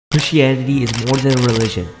Christianity is more than a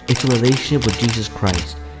religion. It's a relationship with Jesus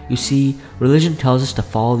Christ. You see, religion tells us to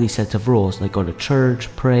follow these sets of rules, like go to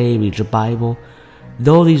church, pray, read your Bible.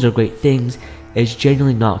 Though these are great things, it's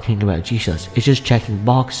genuinely not caring about Jesus. It's just checking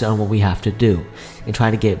boxes on what we have to do and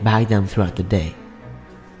trying to get back them throughout the day.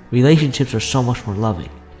 Relationships are so much more loving.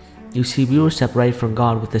 You see, we were separated from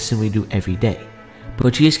God with the sin we do every day.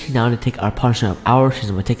 But Jesus came down to take our punishment of our sins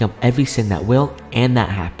and would take up every sin that will and that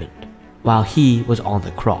happened, while he was on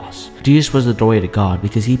the cross. Jesus was the doorway to God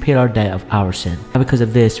because he paid our debt of our sin. And because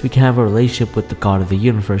of this, we can have a relationship with the God of the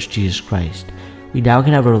universe, Jesus Christ. We now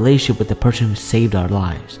can have a relationship with the person who saved our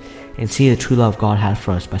lives and see the true love God had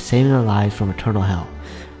for us by saving our lives from eternal hell.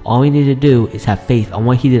 All we need to do is have faith on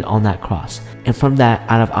what he did on that cross. And from that,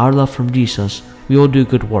 out of our love from Jesus, we will do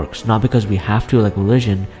good works, not because we have to like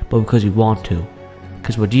religion, but because we want to.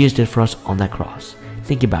 Because what Jesus did for us on that cross.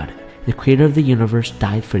 Think about it. The creator of the universe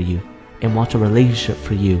died for you and wants a relationship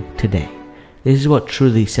for you today. This is what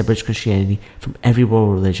truly separates Christianity from every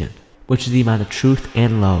world religion, which is the amount of truth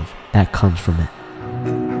and love that comes from it.